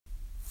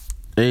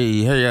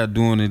Hey, how y'all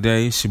doing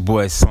today? It's your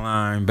boy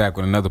Slime back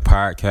with another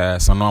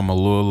podcast. I know I'm a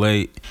little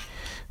late,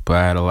 but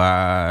I had a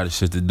lot of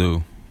shit to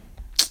do.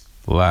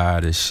 A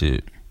lot of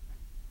shit.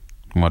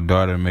 My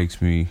daughter makes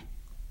me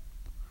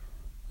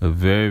a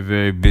very,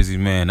 very busy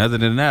man. Other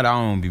than that, I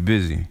don't be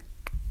busy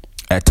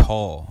at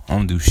all. I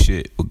don't do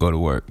shit but go to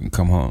work and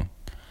come home.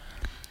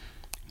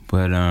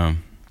 But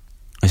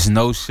it's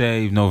No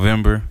Shave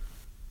November.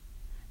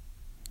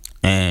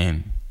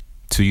 And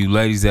to you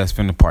ladies that's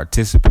finna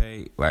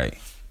participate,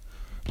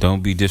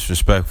 don't be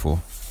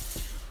disrespectful.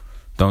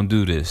 Don't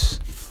do this.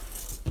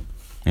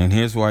 And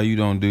here's why you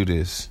don't do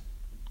this.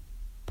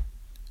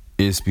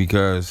 It's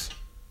because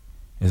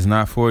it's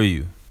not for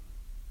you.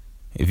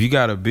 If you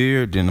got a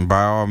beard, then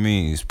by all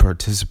means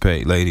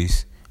participate,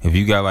 ladies. If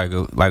you got like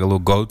a little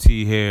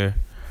goatee hair,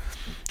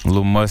 a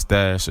little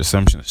mustache or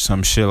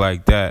some shit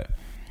like that,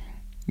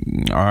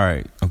 all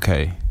right,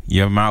 okay.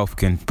 Your mouth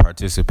can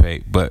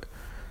participate, but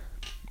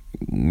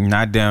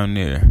not down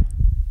there.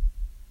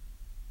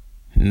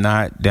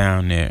 Not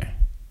down there.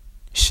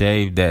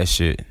 Shave that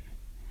shit.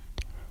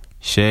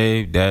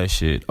 Shave that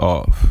shit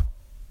off.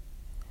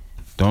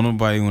 Don't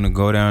nobody want to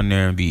go down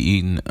there and be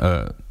eating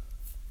a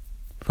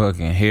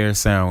fucking hair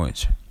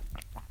sandwich.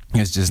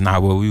 It's just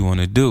not what we want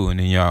to do. And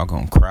then y'all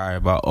gonna cry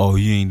about, oh,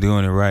 you ain't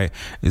doing it right.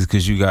 It's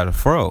because you got a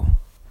fro.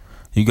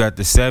 You got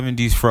the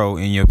 70s fro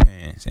in your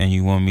pants. And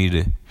you want me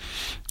to...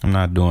 I'm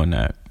not doing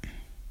that.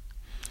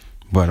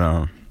 But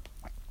a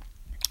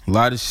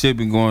lot of shit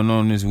been going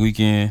on this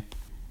weekend.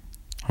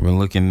 I've been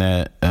looking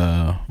at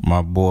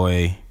my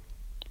boy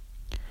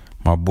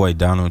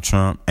Donald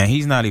Trump. And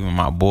he's not even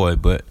my boy,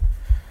 but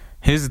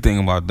here's the thing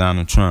about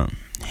Donald Trump.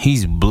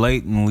 He's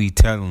blatantly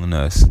telling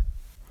us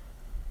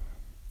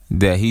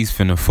that he's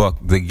finna fuck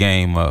the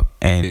game up.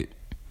 And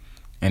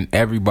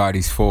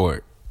everybody's for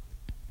it.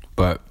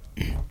 But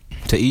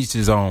to each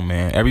his own,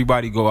 man.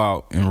 Everybody go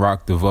out and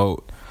rock the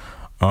vote.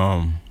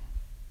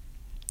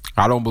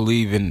 I don't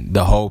believe in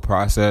the whole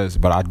process,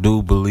 but I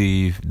do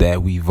believe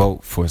that we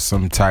vote for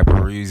some type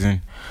of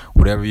reason.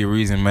 Whatever your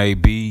reason may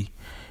be,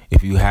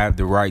 if you have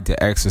the right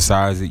to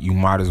exercise it, you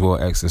might as well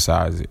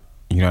exercise it.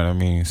 You know what I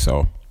mean?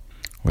 So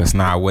let's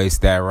not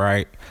waste that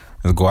right.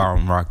 Let's go out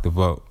and rock the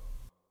vote.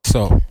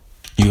 So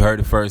you heard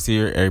it first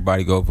here.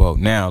 Everybody go vote.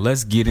 Now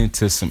let's get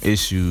into some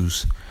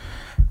issues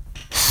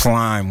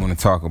Slime want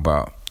to talk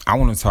about. I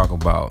want to talk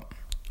about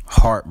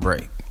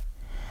heartbreak.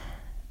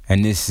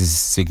 And this is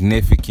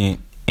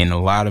significant in a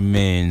lot of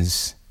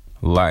men's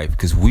life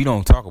because we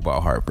don't talk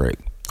about heartbreak.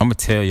 I'm going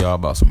to tell y'all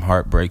about some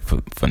heartbreak for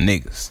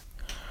niggas.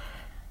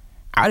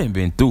 I done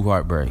been through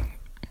heartbreak.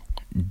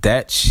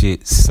 That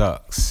shit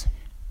sucks.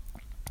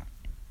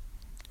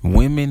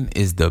 Women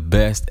is the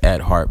best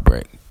at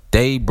heartbreak.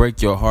 They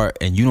break your heart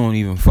and you don't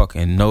even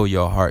fucking know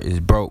your heart is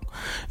broke.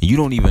 You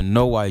don't even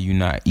know why you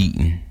not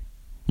eating.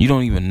 You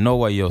don't even know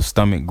why your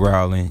stomach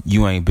growling.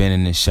 You ain't been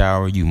in the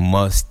shower. You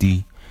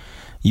musty.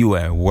 You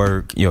at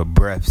work, your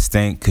breath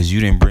stink because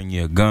you didn't bring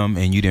your gum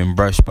and you didn't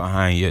brush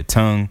behind your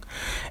tongue.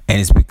 And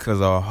it's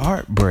because of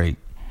heartbreak.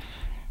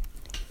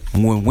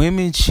 When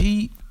women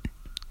cheat,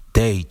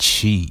 they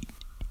cheat.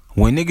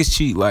 When niggas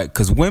cheat,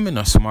 because women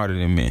are smarter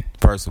than men.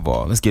 First of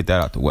all, let's get that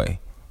out the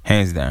way.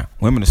 Hands down.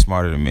 Women are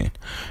smarter than men.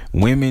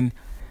 Women,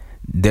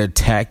 their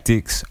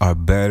tactics are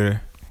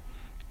better.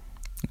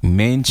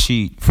 Men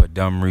cheat for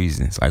dumb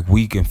reasons.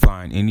 We can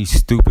find any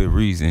stupid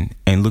reason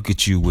and look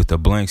at you with a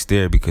blank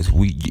stare because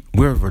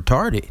we're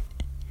retarded.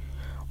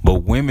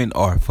 But women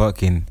are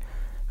fucking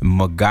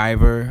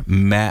MacGyver,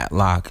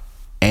 Matlock,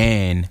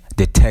 and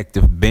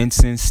Detective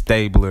Benson,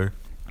 Stabler,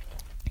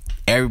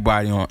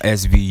 everybody on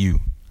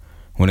SVU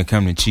when it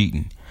comes to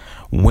cheating.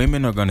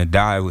 Women are gonna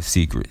die with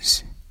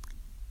secrets.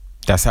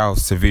 That's how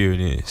severe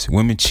it is.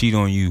 Women cheat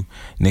on you,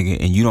 nigga,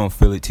 and you don't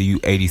feel it till you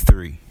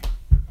 83.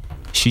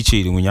 She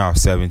cheated when y'all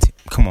 17.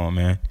 Come on,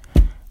 man.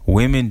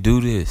 Women do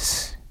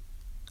this.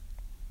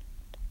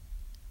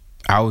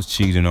 I was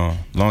cheated on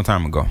a long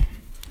time ago.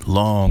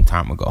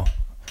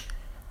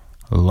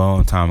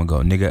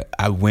 Nigga,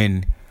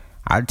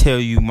 I tell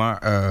you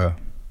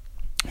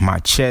my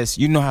chest,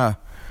 you know how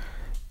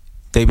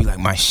they be like,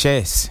 my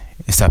chest,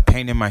 it's a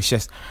pain in my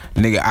chest.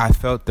 Nigga, I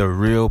felt the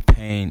real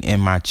pain in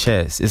my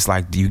chest. It's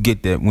like, do you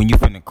get that when you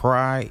finna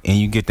cry and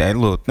you get that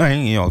little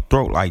thing in your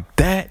throat like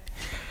that?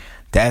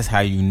 That's how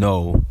you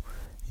know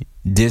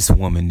this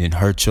woman didn't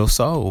hurt your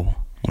soul.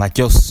 Like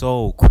your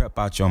soul crept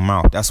out your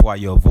mouth. That's why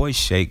your voice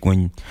shake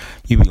when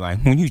you be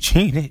like, when you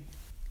cheated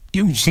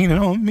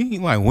on me?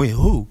 Like, with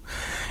who?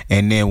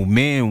 And then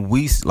men,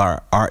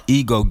 our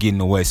ego getting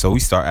away. So we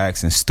start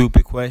asking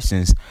stupid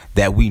questions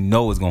that we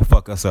know is going to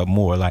fuck us up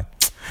more. Like,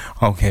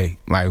 okay,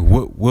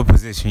 what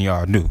position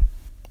y'all do?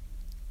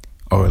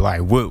 Or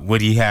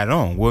what he had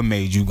on? What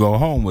made you go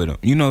home with him?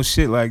 You know,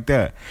 shit like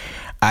that.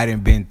 I done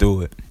been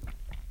through it.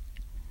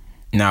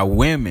 Now,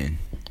 women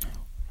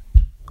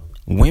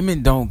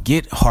don't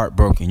get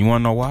heartbroken. You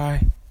want to know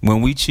why?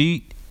 When we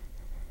cheat,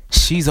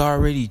 she's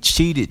already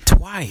cheated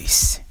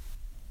twice.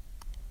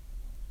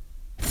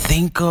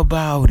 Think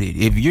about it.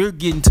 If you're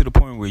getting to the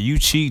point where you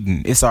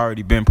cheating, it's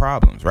already been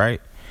problems,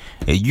 right?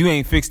 You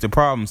ain't fixed the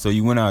problem, so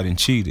you went out and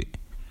cheated.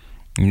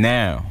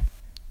 Now,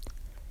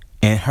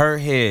 in her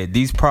head,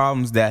 these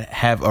problems that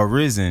have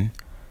arisen,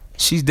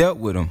 she's dealt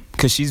with them.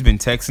 Because she's been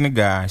texting a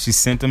guy. She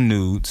sent him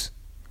nudes.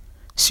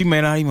 She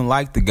may not even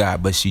like the guy,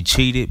 but she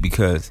cheated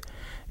because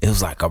it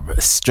was like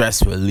a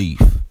stress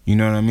relief. You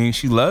know what I mean?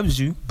 She loves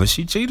you, but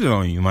she cheated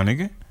on you, my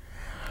nigga.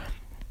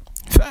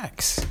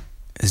 Facts.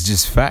 It's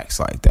just facts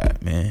like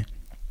that, man.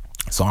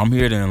 So I'm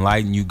here to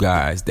enlighten you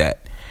guys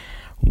that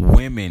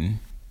women,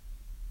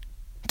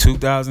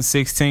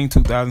 2016,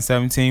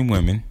 2017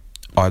 women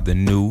are the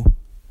new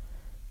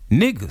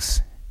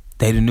niggas.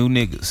 They the new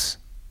niggas.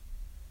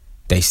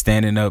 They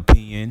standing up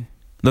peeing.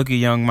 Look at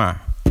Young Ma,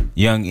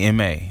 Young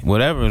M.A.,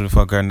 whatever the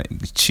fuck her name.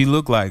 She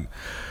look like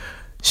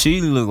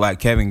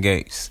Kevin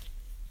Gates.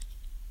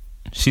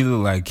 She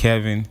look like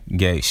Kevin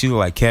Gates. She look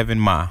like Kevin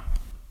Ma,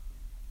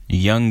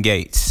 Young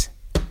Gates.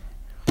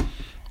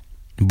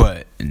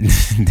 But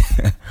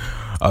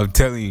I'm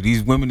telling you,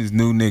 these women is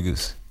new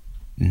niggas.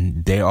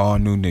 They all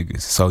new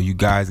niggas. So you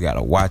guys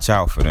gotta watch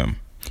out for them.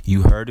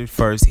 You heard it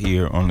first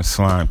here on the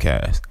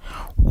Slimecast.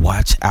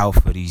 Watch out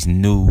for these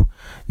new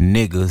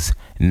niggas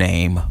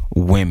named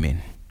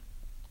women.